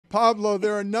Pablo,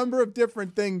 there are a number of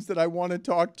different things that I want to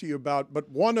talk to you about, but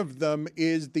one of them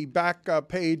is the back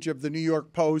page of the New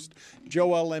York Post,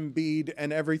 Joel Embiid,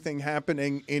 and everything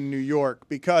happening in New York,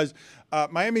 because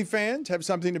Miami fans have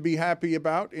something to be happy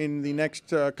about in the next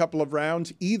couple of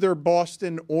rounds. Either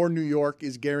Boston or New York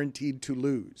is guaranteed to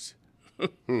lose.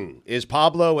 Is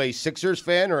Pablo a Sixers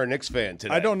fan or a Knicks fan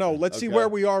today? I don't know. Let's see where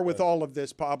we are with all of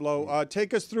this, Pablo.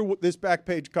 Take us through this back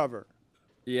page cover.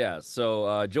 Yeah,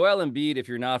 so Joel Embiid, if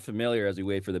you're not familiar, as we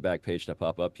wait for the back page to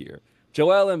pop up here,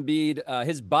 Joel Embiid,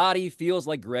 his body feels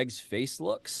like Greg's face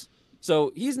looks.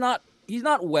 So he's not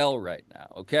well right now,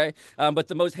 okay? But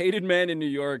the most hated man in New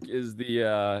York is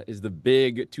the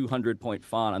big 200-point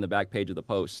font on the back page of the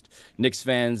Post. Knicks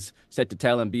fans set to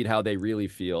tell Embiid how they really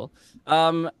feel.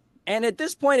 And at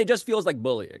this point, it just feels like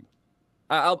bullying.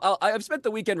 I've spent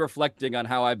the weekend reflecting on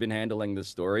how I've been handling this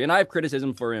story, and I have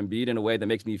criticism for Embiid in a way that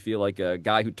makes me feel like a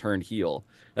guy who turned heel.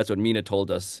 That's what Mina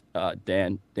told us,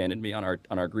 Dan and me on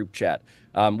our group chat.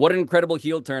 What an incredible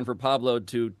heel turn for Pablo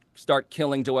to start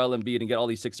killing Joel Embiid and get all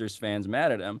these Sixers fans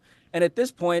mad at him. And at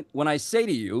this point, when I say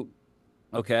to you,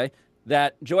 okay,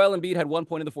 that Joel Embiid had 1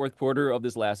 point in the fourth quarter of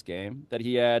this last game, that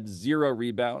he had 0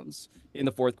 rebounds in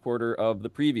the fourth quarter of the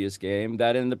previous game,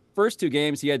 that in the first 2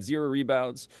 games he had 0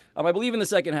 rebounds, I believe in the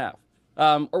second half,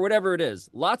 or whatever it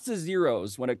is. Lots of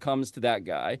zeros when it comes to that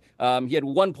guy. He had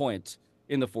 1 point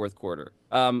in the fourth quarter.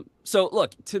 So,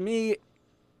 look, to me,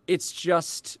 it's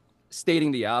just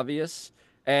stating the obvious.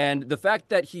 And the fact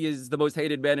that he is the most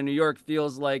hated man in New York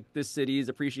feels like this city's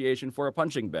appreciation for a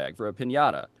punching bag, for a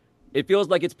piñata. It feels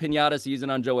like it's piñata season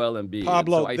on Joel Embiid.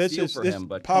 Pablo,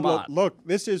 Pablo, look,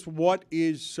 this is what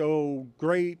is so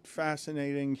great,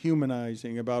 fascinating,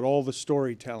 humanizing about all the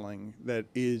storytelling that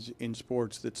is in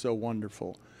sports that's so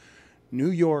wonderful.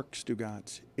 New York,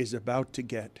 Stugotz, is about to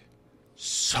get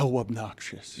so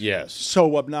obnoxious. Yes.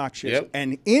 So obnoxious. Yep.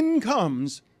 And in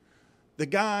comes the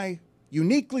guy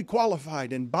uniquely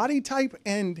qualified in body type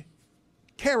and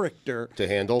character to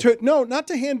handle not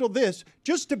to handle this,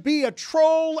 just to be a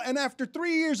troll. And after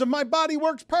 3 years of my body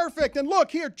works perfect, and look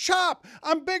here, chop,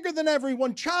 I'm bigger than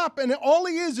everyone, chop, and all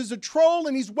he is a troll,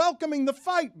 and he's welcoming the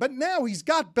fight. But now he's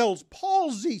got Bell's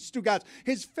palsy, Stugotz.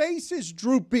 His face is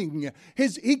drooping.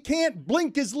 He can't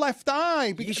blink his left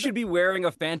eye. He should be wearing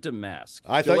a phantom mask.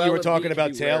 I thought you were talking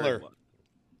about Taylor.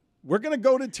 We're going to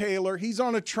go to Taylor. He's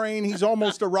on a train. He's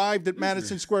almost arrived at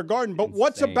Madison Square Garden. But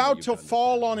what's about to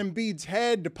fall on Embiid's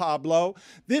head, Pablo?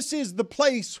 This is the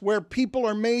place where people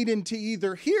are made into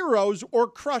either heroes or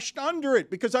crushed under it,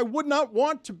 because I would not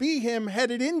want to be him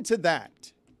headed into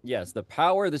that. Yes, the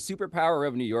superpower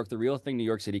of New York, the real thing New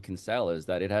York City can sell is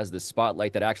that it has this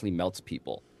spotlight that actually melts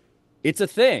people. It's a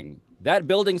thing. That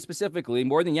building specifically,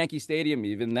 more than Yankee Stadium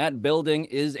even, that building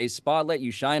is a spotlight.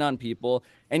 You shine on people,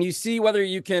 and you see whether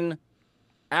you can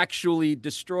actually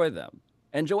destroy them.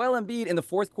 And Joel Embiid in the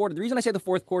fourth quarter, the reason I say the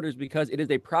fourth quarter is because it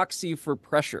is a proxy for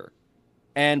pressure.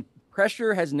 And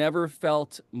pressure has never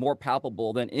felt more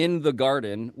palpable than in the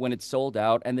Garden when it's sold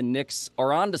out and the Knicks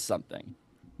are onto something.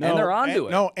 And they're onto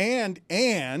it. No,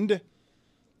 and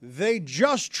they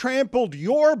just trampled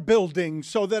your building,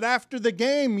 so that after the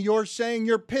game, you're saying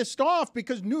you're pissed off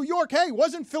because New York, hey,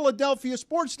 wasn't Philadelphia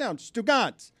sports town.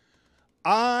 Stugotz,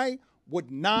 I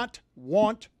would not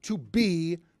want to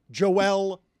be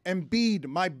Joel Embiid.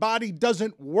 My body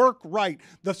doesn't work right.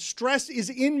 The stress is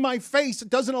in my face.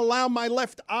 It doesn't allow my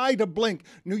left eye to blink.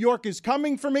 New York is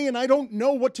coming for me, and I don't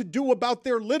know what to do about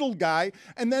their little guy.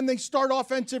 And then they start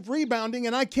offensive rebounding,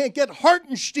 and I can't get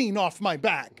Hartenstein off my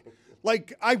back.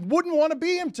 Like, I wouldn't want to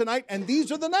be him tonight, and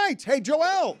these are the nights. Hey,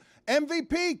 Joel,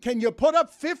 MVP, can you put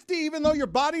up 50 even though your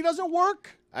body doesn't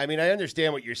work? I mean, I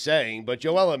understand what you're saying, but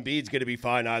Joel Embiid's going to be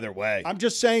fine either way. I'm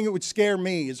just saying it would scare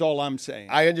me is all I'm saying.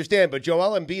 I understand, but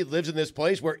Joel Embiid lives in this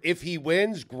place where if he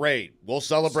wins, great. We'll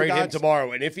celebrate him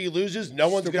tomorrow. And if he loses, no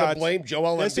one's going to blame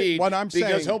Joel Embiid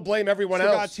because he'll blame everyone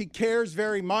else. He cares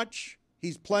very much.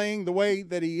 He's playing the way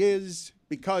that he is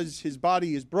because his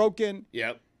body is broken.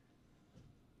 Yep.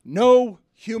 No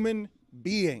human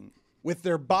being with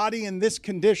their body in this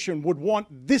condition would want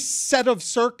this set of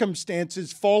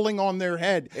circumstances falling on their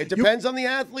head. It depends on the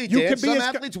athlete, Dan. Some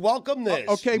athletes welcome this.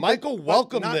 Okay, Michael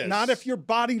welcomed this. Not if your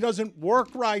body doesn't work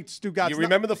right, Stugotz. You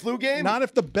remember the flu game? Not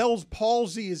if the Bell's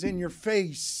palsy is in your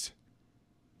face.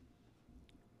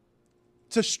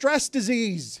 It's a stress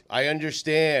disease. I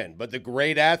understand, but the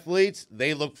great athletes,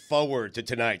 they look forward to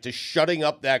tonight, to shutting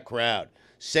up that crowd.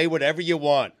 Say whatever you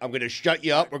want. I'm going to shut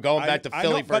you up. We're going back to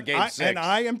Philly for Game 6. And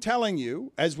I am telling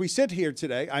you, as we sit here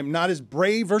today, I'm not as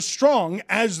brave or strong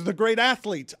as the great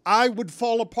athletes. I would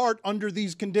fall apart under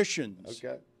these conditions.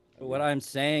 Okay. What I'm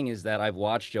saying is that I've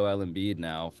watched Joel Embiid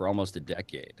now for almost a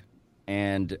decade,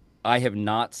 and I have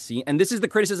not seen, and this is the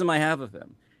criticism I have of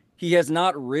him. He has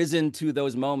not risen to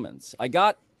those moments. I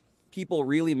got people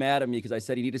really mad at me because I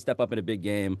said he needed to step up in a big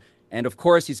game. And of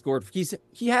course he scored.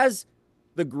 He has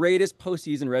the greatest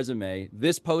postseason resume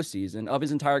this postseason of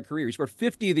his entire career. He scored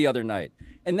 50 the other night.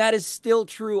 And that is still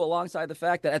true alongside the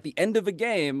fact that at the end of a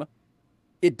game,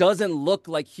 it doesn't look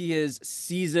like he is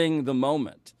seizing the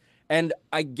moment. And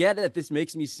I get that this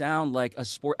makes me sound like a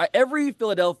every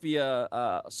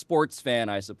Philadelphia sports fan,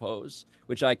 I suppose,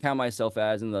 which I count myself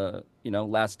as in the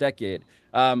last decade,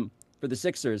 for the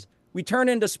Sixers, we turn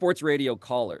into sports radio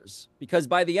callers because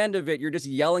by the end of it, you're just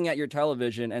yelling at your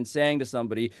television and saying to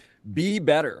somebody, be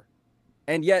better.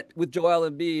 And yet with Joel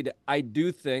Embiid, I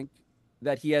do think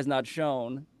that he has not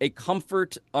shown a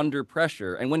comfort under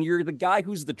pressure. And when you're the guy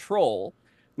who's the troll,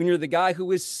 when you're the guy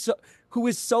who is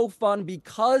so fun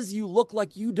because you look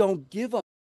like you don't give a,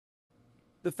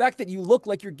 the fact that you look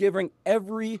like you're giving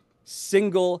every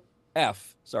single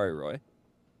F, sorry, Roy,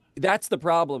 that's the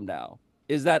problem now.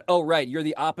 Is that, oh, right, you're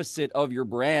the opposite of your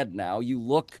brand now. You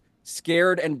look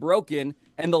scared and broken.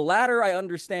 And the latter, I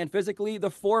understand physically. The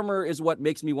former is what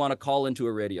makes me want to call into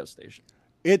a radio station.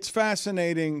 It's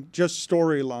fascinating, just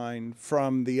storyline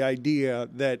from the idea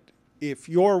that if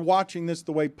you're watching this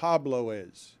the way Pablo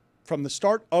is, from the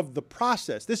start of the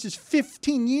process, this is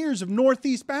 15 years of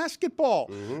Northeast basketball.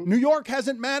 Mm-hmm. New York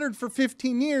hasn't mattered for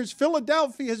 15 years.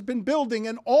 Philadelphia has been building,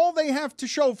 and all they have to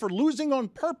show for losing on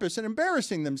purpose and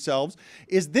embarrassing themselves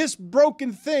is this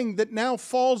broken thing that now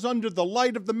falls under the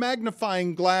light of the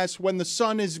magnifying glass when the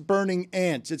sun is burning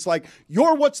ants. It's like,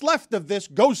 you're what's left of this.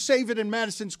 Go save it in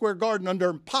Madison Square Garden under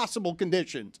impossible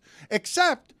conditions.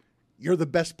 Except you're the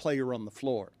best player on the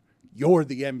floor. You're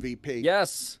the MVP.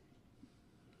 Yes.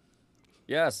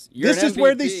 Yes. This is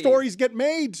where these stories get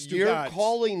made, Stugotz. You're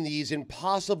calling these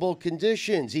impossible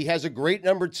conditions. He has a great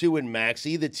number 2 in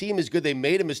Maxey. The team is good. They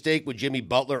made a mistake with Jimmy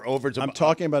Butler over to... I'm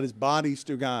talking about his body,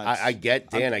 Stugotz. I get,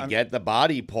 Dan, I get the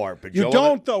body part. But you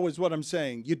don't, though, is what I'm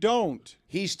saying. You don't.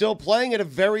 He's still playing at a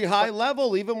very high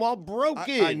level, even while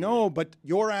broken. I know, but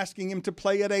you're asking him to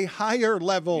play at a higher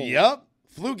level. Yep.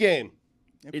 Flu game.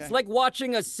 Okay. It's like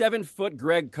watching a 7-foot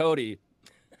Greg Cody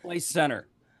play center.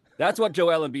 That's what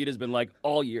Joel Embiid has been like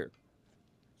all year.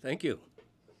 Thank you.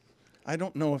 I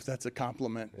don't know if that's a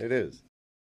compliment. It is.